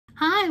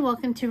Hi,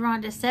 welcome to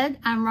Rhonda Said.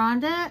 I'm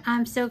Rhonda.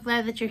 I'm so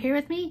glad that you're here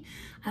with me.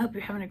 I hope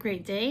you're having a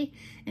great day.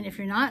 And if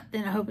you're not,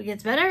 then I hope it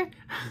gets better.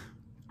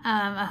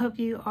 I hope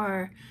you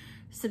are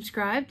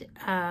subscribed.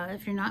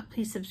 If you're not,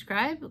 please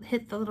subscribe.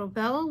 Hit the little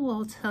bell.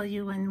 We'll tell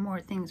you when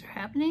more things are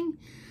happening.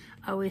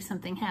 Always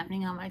something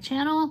happening on my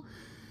channel,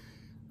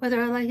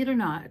 whether I like it or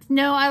not.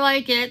 No, I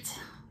like it.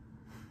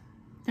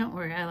 Don't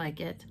worry, I like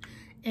it.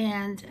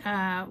 And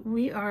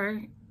we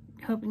are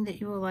hoping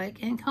that you will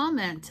like and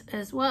comment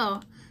as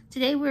well.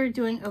 Today we're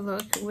doing a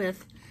look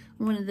with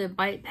one of the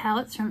Bite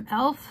palettes from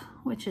e.l.f.,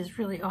 which is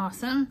really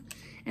awesome.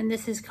 And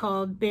this is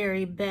called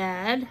Berry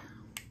Bad.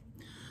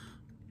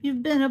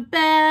 You've been a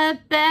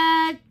bad,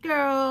 bad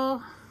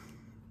girl.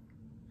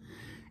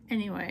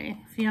 Anyway,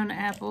 Fiona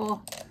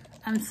Apple,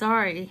 I'm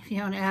sorry,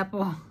 Fiona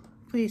Apple.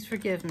 Please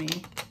forgive me.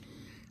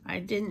 I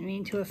didn't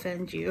mean to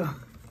offend you.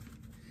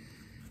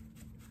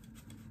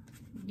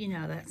 You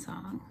know that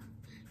song,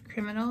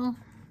 Criminal.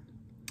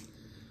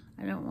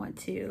 I don't want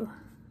to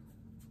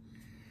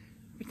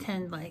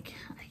pretend like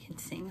I can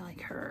sing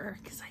like her,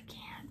 because I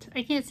can't.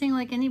 I can't sing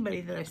like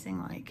anybody that I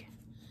sing like,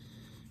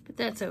 but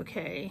that's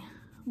okay.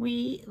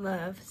 We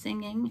love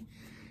singing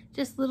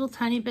just little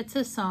tiny bits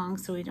of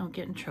songs so we don't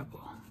get in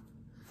trouble.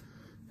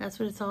 That's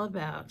what it's all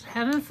about.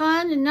 Having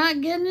fun and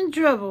not getting in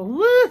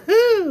trouble.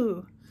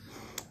 Woohoo!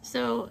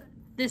 So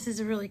this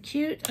is really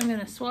cute. I'm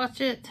gonna swatch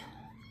it.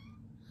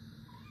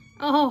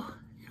 Oh,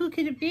 who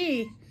could it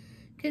be?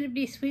 Could it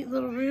be Sweet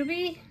Little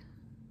Ruby?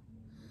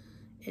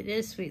 It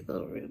is Sweet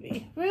Little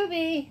Ruby.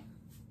 Ruby!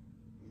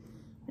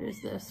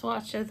 There's the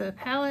swatch of the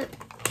palette.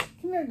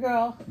 Come here,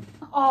 girl.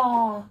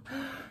 Oh,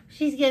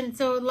 she's getting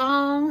so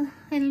long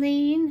and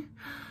lean.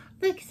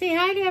 Look, say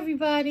hi to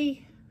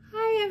everybody.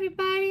 Hi,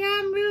 everybody.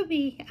 I'm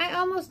Ruby. I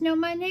almost know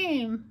my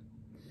name.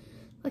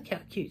 Look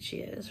how cute she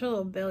is. Her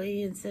little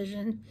belly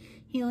incision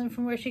healing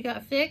from where she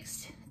got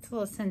fixed. It's a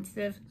little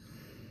sensitive.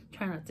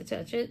 Try not to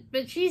touch it.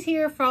 But she's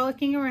here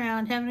frolicking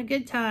around, having a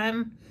good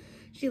time.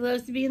 She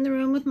loves to be in the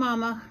room with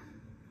Mama.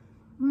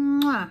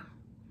 Mwah.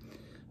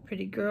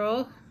 Pretty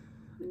girl.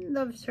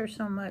 Loves her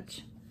so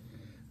much.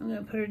 I'm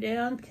going to put her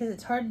down because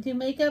it's hard to do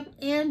makeup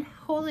and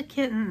hold a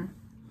kitten.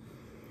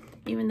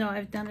 Even though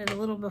I've done it a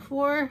little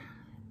before.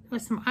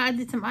 I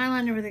did some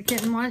eyeliner with a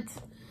kitten once,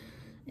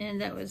 and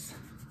that was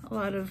a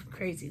lot of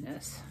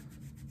craziness.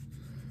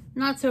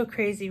 Not so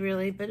crazy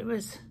really, but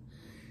it's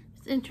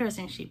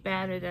interesting. She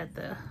batted at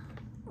the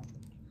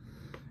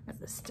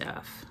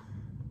stuff.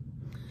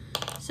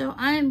 So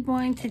I'm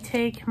going to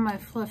take my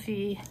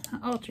fluffy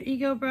Alter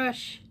Ego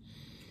brush,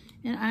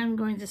 and I'm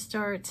going to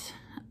start.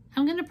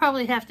 I'm going to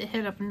probably have to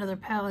hit up another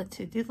palette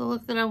to do the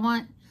look that I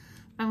want.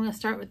 I'm going to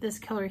start with this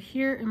color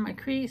here in my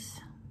crease.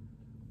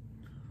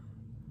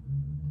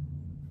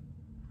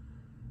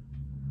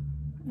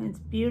 It's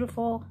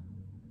beautiful.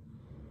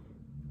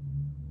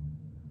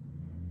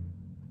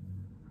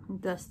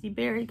 Dusty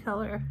berry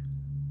color.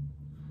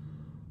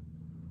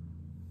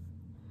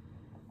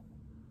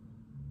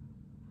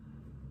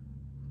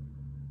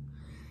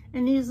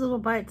 And these little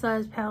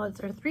bite-sized palettes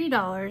are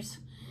 $3,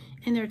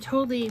 and they're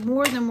totally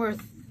more than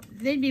worth.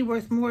 They'd be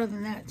worth more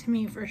than that to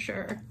me for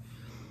sure,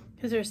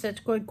 because they're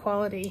such good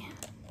quality.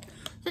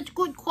 Such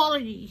good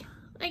quality.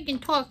 I can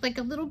talk like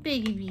a little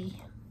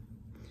baby.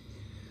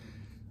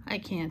 I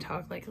can't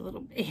talk like a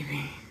little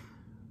baby,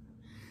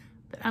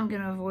 but I'm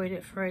gonna avoid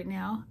it for right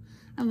now.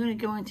 I'm gonna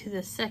go into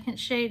the second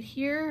shade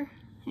here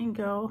and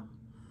go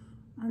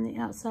on the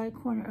outside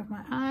corner of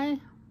my eye.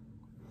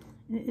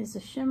 It is a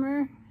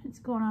shimmer. It's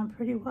going on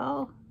pretty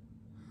well.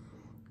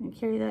 I'm gonna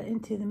carry that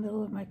into the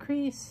middle of my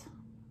crease.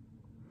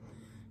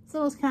 It's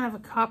almost kind of a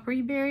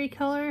coppery berry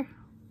color.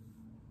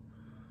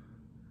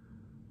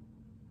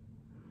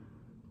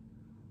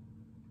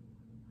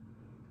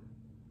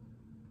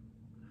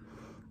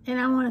 And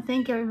I want to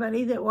thank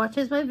everybody that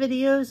watches my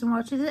videos and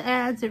watches the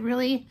ads. It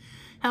really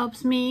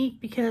helps me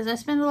because I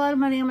spend a lot of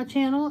money on my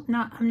channel.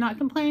 I'm not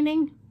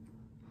complaining.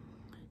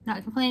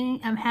 Not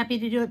complaining. I'm happy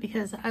to do it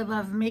because I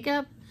love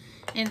makeup.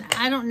 And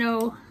I don't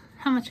know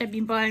how much I'd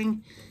be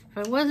buying if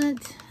I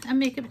wasn't a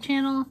makeup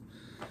channel.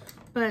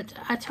 But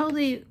I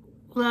totally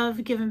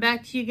love giving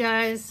back to you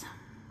guys.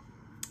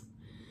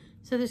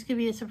 So this could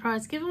be a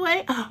surprise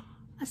giveaway. Oh,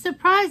 a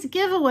surprise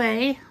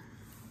giveaway.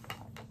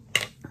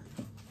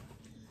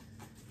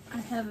 I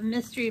have a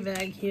mystery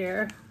bag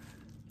here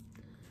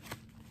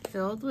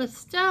filled with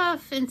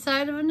stuff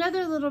inside of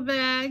another little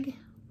bag.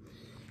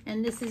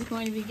 And this is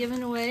going to be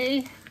given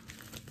away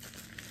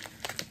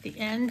at the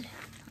end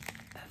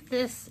of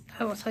this.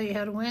 I will tell you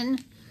how to win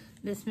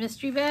this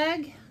mystery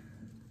bag.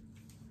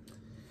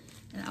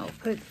 And I'll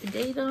put the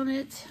date on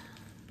it.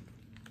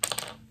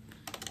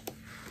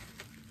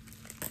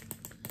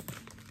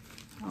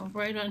 I'll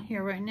write on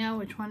here right now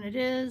which one it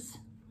is.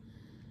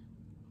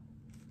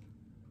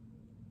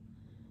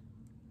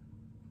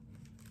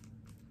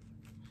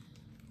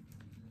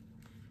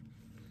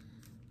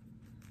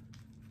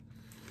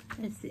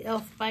 It's the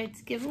e.l.f.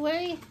 Bites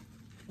giveaway.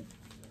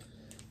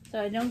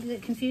 So I don't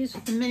get confused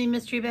with the mini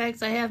mystery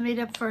bags I have made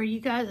up for you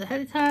guys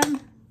ahead of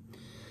time.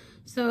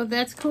 So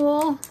that's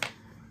cool.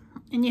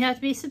 And you have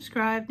to be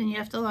subscribed, and you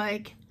have to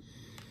like,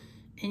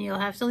 and you'll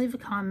have to leave a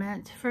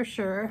comment for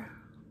sure.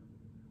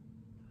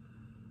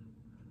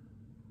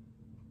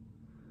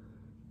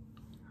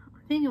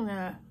 I think I'm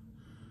gonna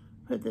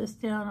put this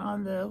down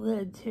on the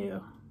lid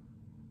too,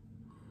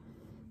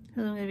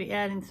 because I'm gonna be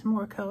adding some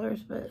more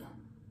colors, but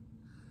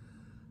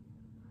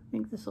I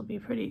think this will be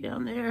pretty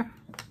down there.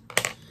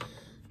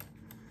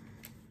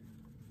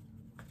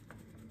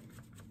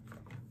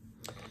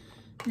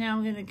 Now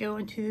I'm going to go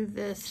into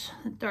this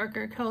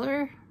darker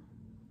color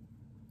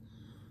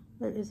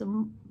that is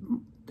a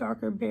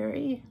darker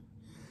berry.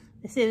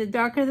 They say the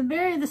darker the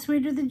berry, the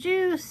sweeter the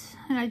juice.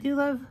 And I do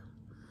love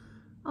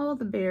all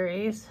the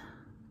berries.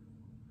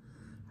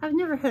 I've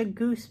never had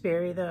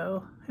gooseberry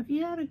though. Have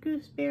you had a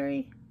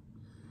gooseberry?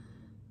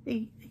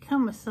 They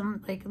come with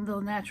some like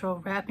little natural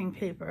wrapping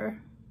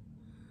paper.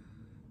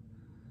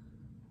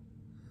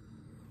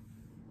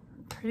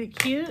 Pretty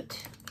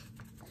cute.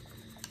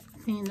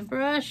 Clean the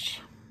brush.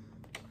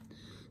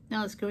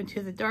 Now let's go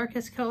into the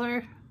darkest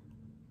color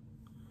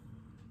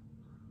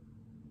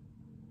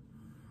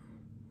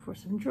for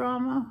some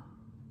drama.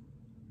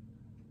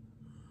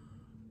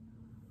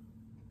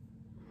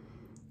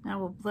 Now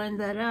we'll blend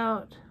that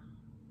out.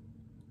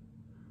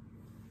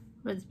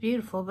 But it's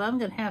beautiful, but I'm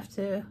gonna have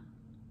to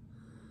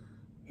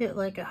hit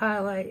like a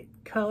highlight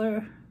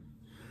color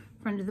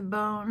for under the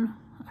bone,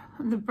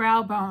 the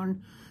brow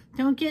bone.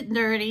 Don't get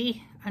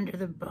dirty under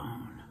the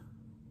bone.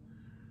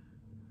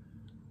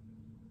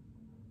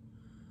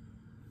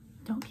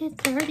 Don't get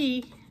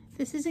dirty.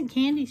 This isn't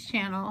Candy's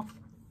channel.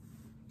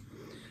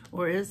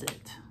 Or is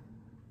it?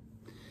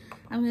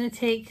 I'm going to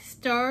take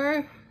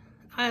Star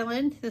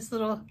Island, this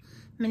little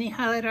mini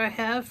highlighter I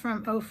have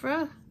from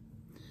Ofra.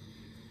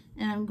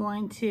 And I'm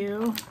going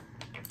to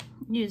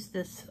use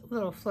this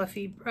little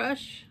fluffy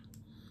brush.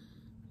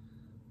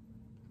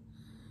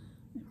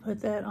 Put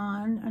that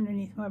on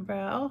underneath my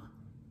brow.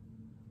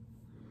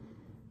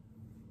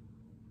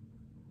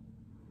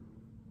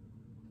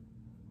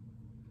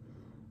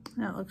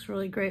 That looks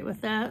really great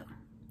with that.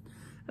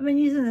 I've been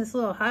using this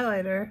little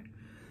highlighter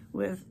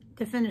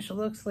to finish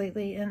looks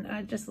lately, and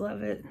I just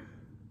love it.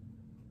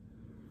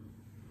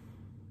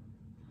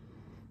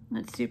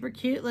 That's super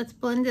cute. Let's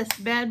blend this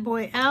bad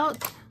boy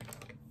out.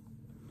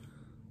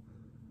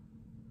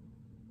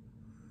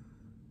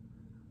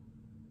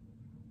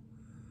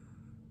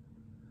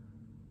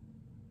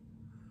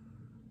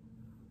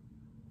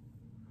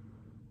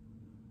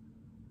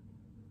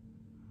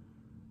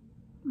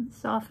 And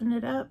soften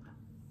it up.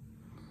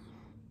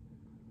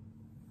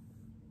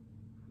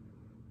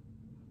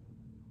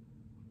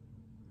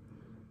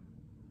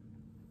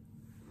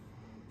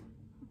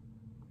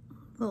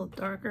 A little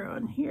darker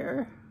on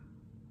here.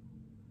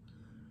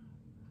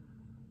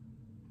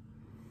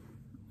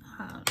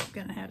 I'm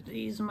gonna have to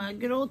use my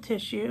good old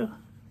tissue.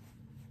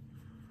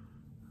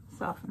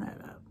 Soften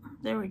that up.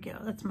 There we go,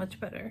 that's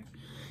much better.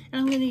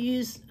 And I'm gonna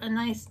use a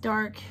nice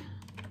dark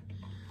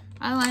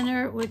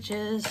eyeliner, which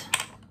is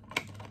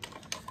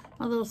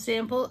a little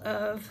sample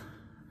of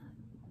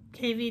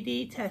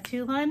KVD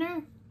tattoo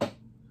liner.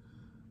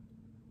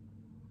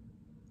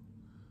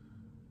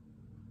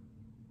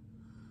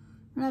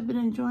 And I've been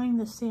enjoying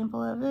the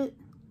sample of it.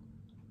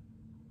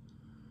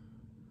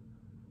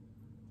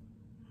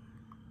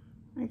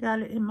 I got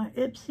it in my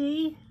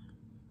Ipsy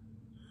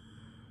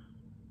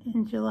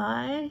in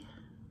July.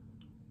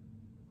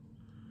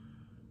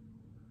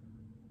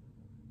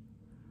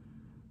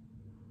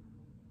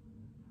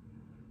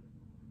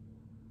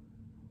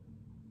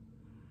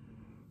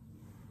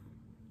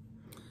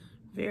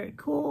 Very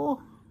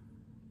cool.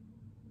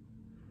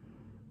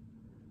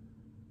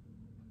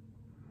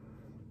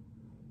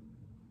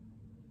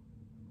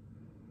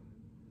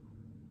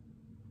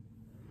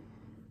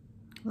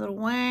 Little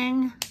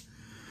Wang.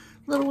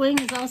 Little Wing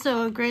is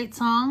also a great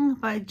song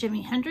by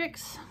Jimi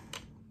Hendrix.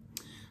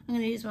 I'm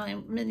going to use my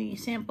mini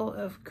sample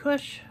of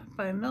Kush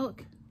by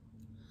Milk.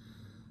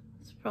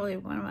 It's probably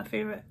one of my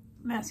favorite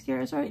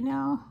mascaras right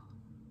now.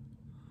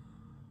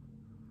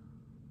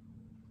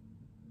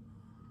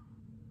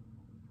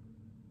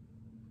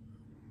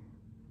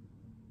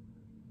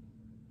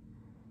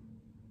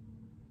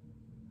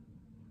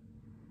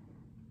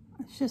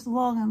 It's just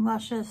long and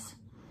luscious.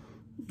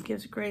 It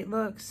gives great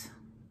looks.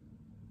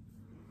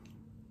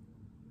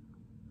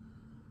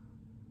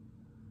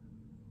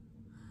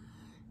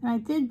 And I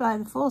did buy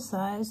the full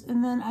size,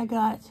 and then I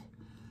got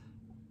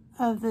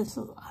this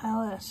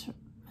eyelash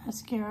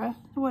mascara.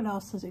 What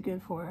else is it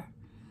good for?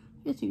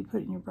 I guess you could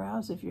put it in your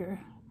brows if you're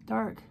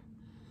dark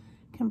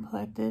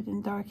complected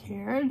and dark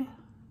haired.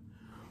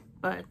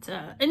 But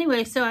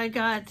anyway, so I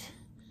got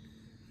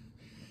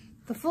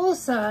the full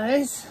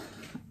size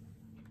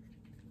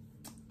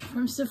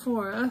from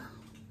Sephora.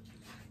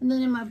 And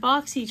then in my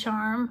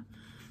BoxyCharm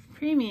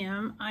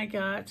Premium, I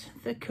got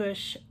the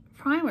Kush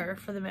primer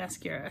for the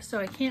mascara. So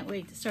I can't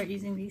wait to start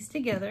using these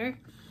together.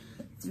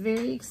 It's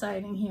very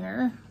exciting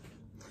here.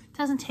 It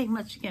doesn't take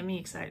much to get me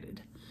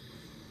excited.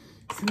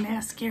 It's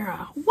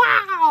mascara.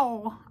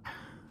 Wow!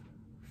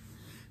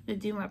 I'm gonna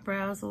do my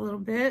brows a little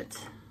bit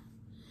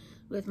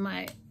with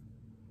my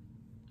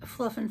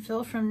Fluff and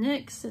Fill from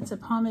NYX. It's a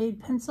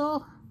pomade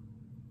pencil.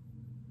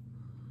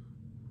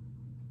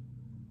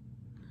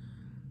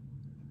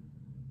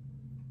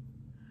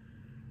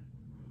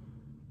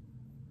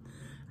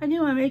 I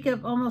do my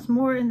makeup almost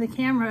more in the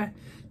camera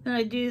than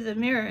I do the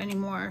mirror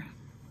anymore.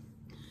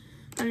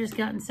 I've just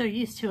gotten so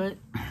used to it.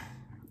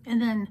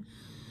 And then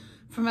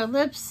for my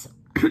lips,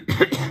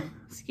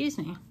 excuse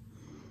me,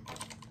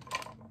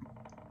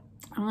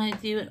 I'm going to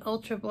do an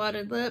ultra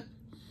blotted lip.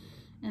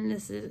 And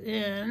this is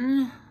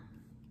in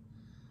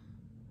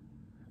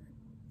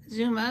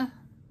Zuma.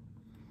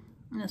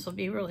 And this will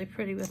be really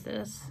pretty with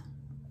this.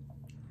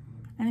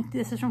 I think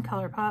this is from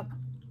ColourPop.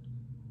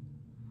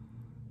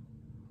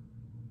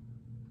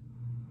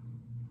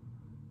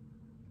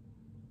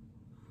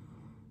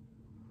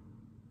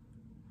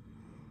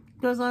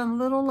 Goes on a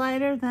little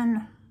lighter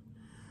than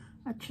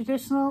a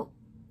traditional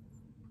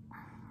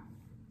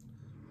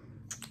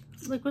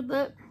liquid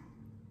lip.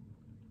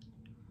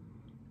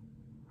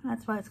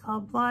 That's why it's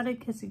called blotted,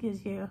 because it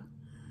gives you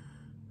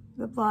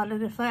the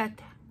blotted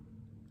effect.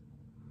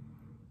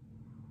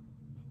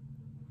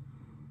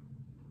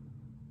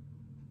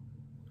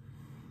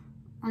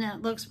 And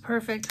it looks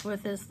perfect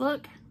with this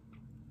look.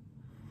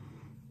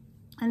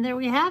 And there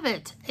we have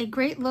it. A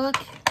great look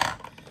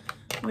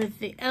with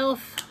the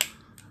e.l.f.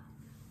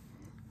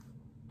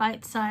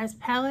 bite-sized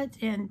palette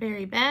in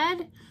Berry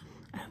Bad.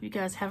 I hope you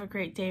guys have a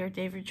great day or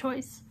day of your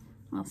choice.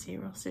 I'll see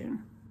you real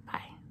soon.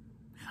 Bye.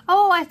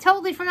 Oh, I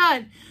totally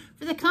forgot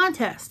for the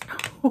contest.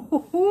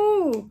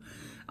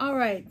 All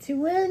right, to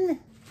win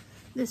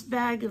this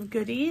bag of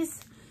goodies,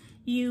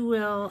 you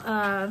will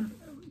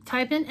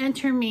type in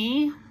 "enter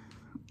me"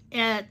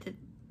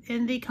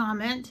 in the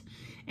comment,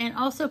 and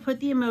also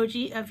put the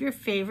emoji of your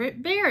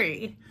favorite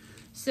berry.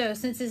 So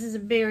since this is a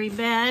Berry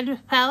Bad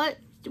palette,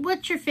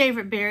 what's your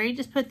favorite berry?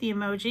 Just put the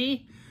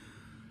emoji,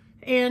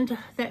 and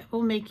that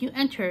will make you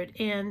entered.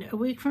 And a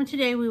week from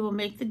today, we will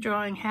make the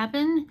drawing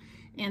happen.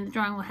 And the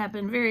drawing will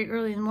happen very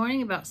early in the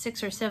morning, about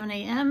 6 or 7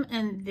 a.m.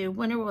 And the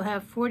winner will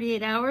have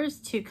 48 hours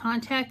to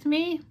contact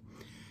me.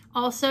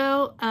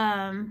 Also,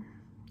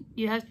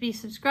 you have to be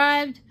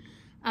subscribed.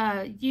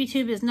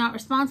 YouTube is not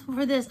responsible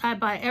for this. I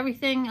buy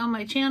everything on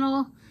my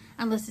channel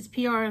unless it's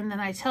PR, and then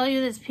I tell you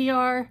that it's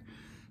PR.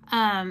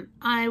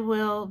 I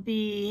will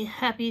be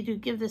happy to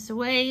give this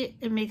away.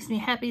 It makes me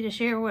happy to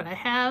share what I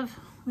have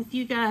with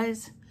you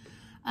guys.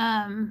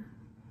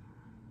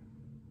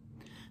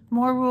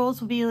 More rules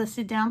will be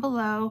listed down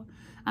below.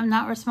 I'm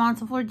not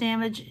responsible for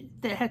damage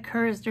that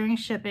occurs during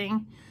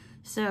shipping.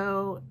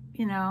 So,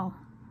 you know,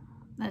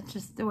 that's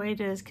just the way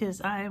it is,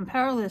 because I am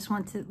powerless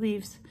once it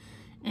leaves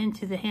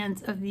into the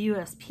hands of the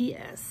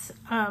USPS.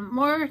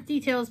 More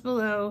details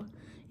below.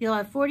 You'll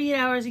have 48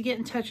 hours to get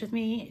in touch with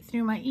me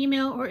through my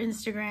email or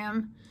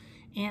Instagram,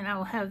 and I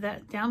will have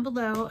that down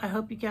below. I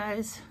hope you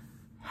guys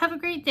have a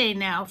great day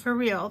now, for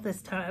real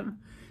this time,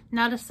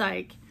 not a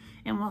psych,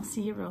 and we'll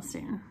see you real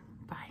soon.